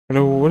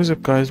Hello, what is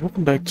up guys,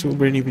 welcome back to a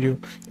brand new video.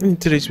 In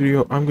today's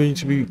video I'm going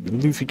to be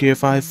Luffy Gear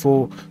 5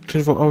 for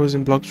 24 hours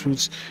in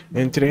Bloxfruits,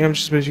 and today I'm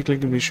just basically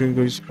going to be showing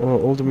you guys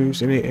all the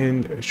moves in it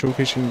and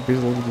showcasing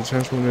basically the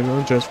transformed and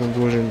untransformed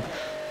version.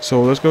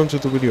 So let's go into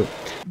the video.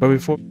 But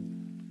before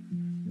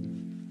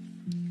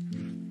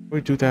we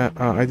do that,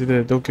 I did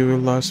a don't give a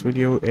last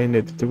video, and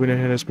the winner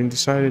has been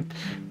decided,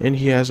 and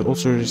he has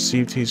also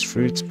received his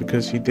fruits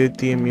because he did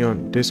DM me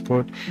on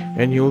Discord,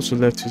 and he also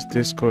left his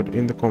Discord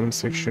in the comment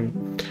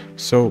section.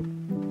 So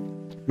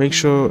make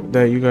sure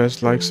that you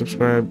guys like,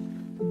 subscribe,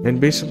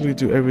 and basically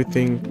do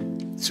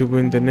everything to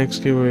win the next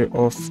giveaway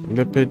of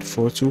Leopard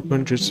for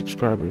 200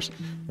 subscribers.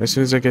 As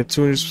soon as I get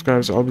 200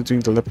 subscribers, I'll be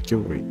doing the Leopard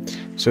giveaway.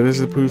 So this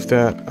is the proof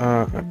that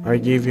I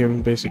gave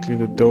him basically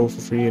the dough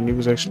for free, and he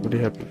was actually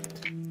pretty happy.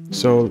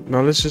 So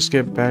now let's just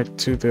get back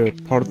to the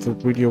part of the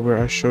video where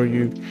I show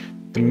you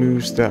the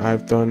moves that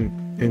I've done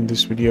in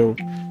this video.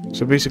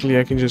 So basically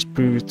I can just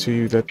prove to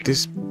you that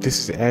this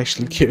is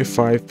actually Gear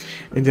 5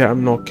 and that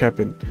I'm not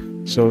capping.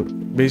 So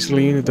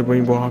basically you need the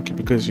rainbow hockey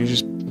because you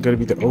just gotta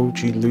be the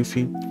OG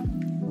Luffy.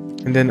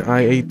 And then I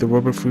ate the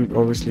rubber fruit,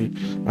 obviously.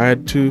 I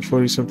had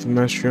 240 something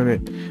mastery on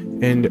it,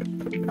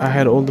 and I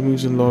had all the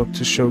moves unlocked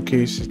to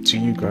showcase it to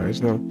you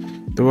guys. Now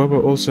the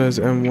rubber also has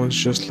M1s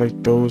just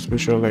like those,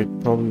 which are like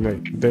probably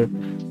like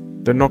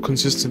they're not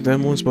consistent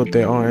M1s, but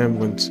they are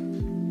M1s.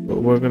 But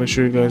we're gonna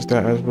show you guys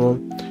that as well.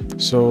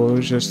 So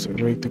let's just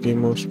make the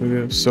game more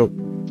smoother. So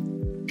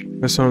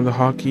let's on the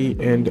hockey,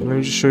 and let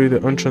me just show you the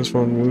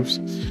untransformed moves.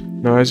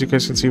 Now as you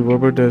guys can see,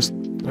 rubber does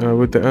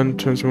with the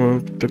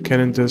untransformed, the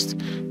cannon does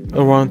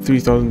around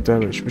 3000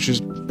 damage, which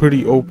is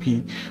pretty OP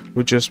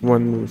with just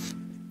one move.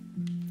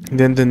 And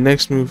then the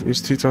next move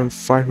is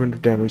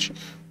 2500 damage,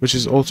 which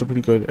is also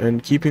pretty good.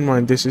 And keep in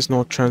mind, this is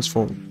not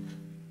transformed.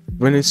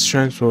 When it's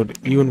transformed,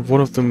 even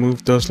one of the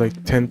moves does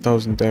like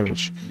 10,000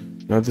 damage.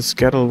 Now the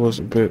scuttle was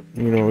a bit,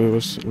 it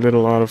was a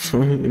little out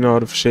of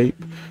out of shape,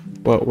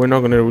 but we're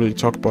not gonna really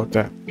talk about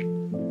that.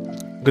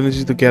 I'm gonna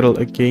do the Gattle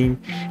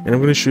again, and I'm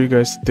gonna show you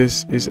guys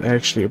this is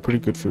actually a pretty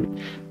good fruit.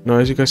 Now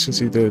as you guys can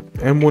see, the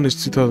M1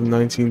 is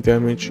 2019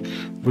 damage,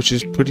 which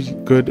is pretty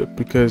good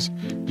because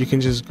you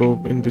can just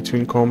go in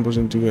between combos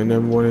and do an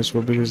M1 as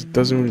well, because it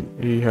doesn't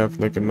really have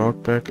like a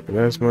knockback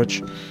as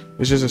much.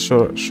 It's just a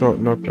short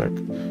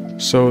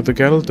knockback. So the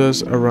Gattle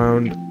does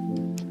around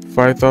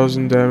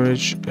 5000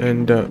 damage,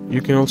 and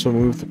you can also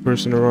move the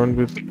person around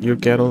with your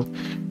Gattle,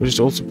 which is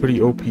also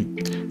pretty OP.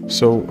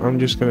 So I'm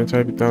just gonna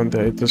type it down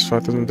that it does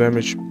 5000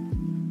 damage.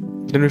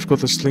 Then we've got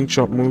the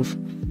slingshot move,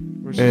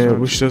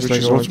 which does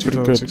like also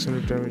pretty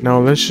good. Now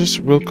let's just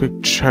real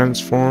quick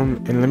transform,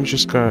 and let me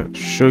just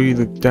show you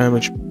the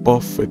damage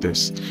buff with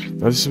this.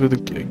 Now this is where the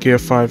Gear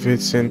 5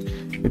 hits in.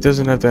 It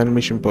doesn't have the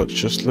animation, but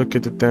just look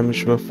at the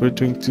damage buff. We're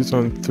doing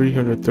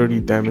 2330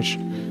 damage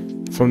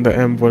from the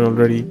M1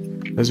 already,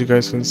 as you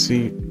guys can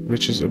see,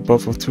 which is a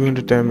buff of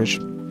 200 damage.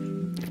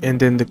 And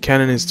then the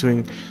cannon is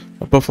doing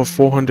a buff of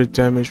 400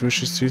 damage,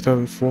 which is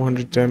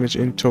 3400 damage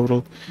in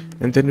total.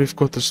 And then we've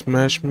got the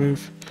smash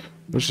move,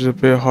 which is a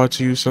bit hard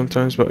to use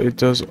sometimes, but it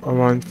does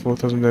around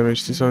 4000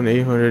 damage,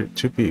 2800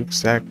 to be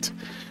exact,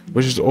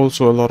 which is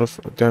also a lot of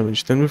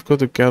damage. Then we've got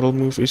the Gattle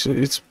move.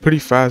 It's pretty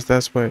fast,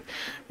 that's why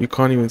you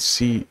can't even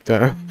see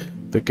the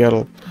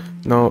Gattle.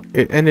 Now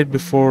it ended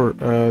before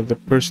the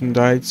person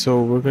died,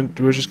 so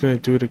we're just gonna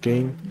do it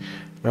again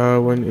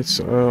when it's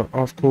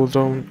off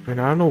cooldown. And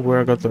I don't know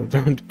where I got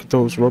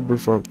those rubber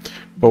from,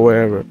 but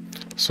whatever.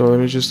 So let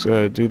me just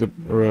do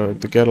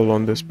the Gattle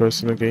on this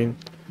person again.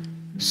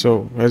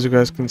 So as you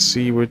guys can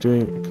see, we're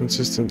doing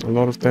consistent a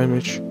lot of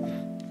damage,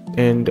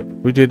 and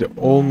we did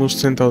almost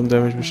 10,000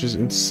 damage, which is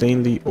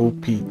insanely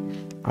OP.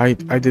 I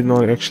did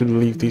not actually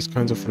believe these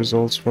kinds of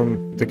results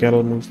from the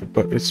Gattle move,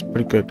 but it's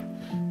pretty good.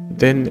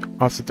 Then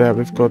after that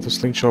we've got the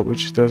slingshot,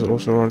 which does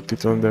also around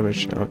 3000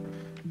 damage. Now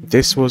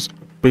this was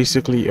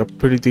basically a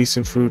pretty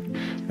decent fruit,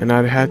 and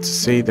I had to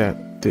say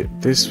that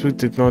this fruit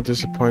did not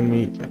disappoint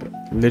me.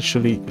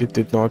 Literally, it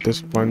did not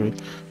disappoint me.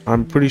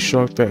 I'm pretty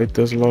shocked that it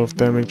does a lot of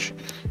damage,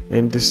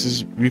 and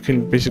you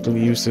can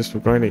basically use this for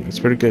grinding. It's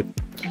pretty good.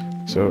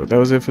 So that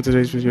was it for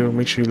today's video.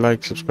 Make sure you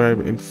like, subscribe,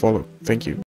 and follow. Thank you.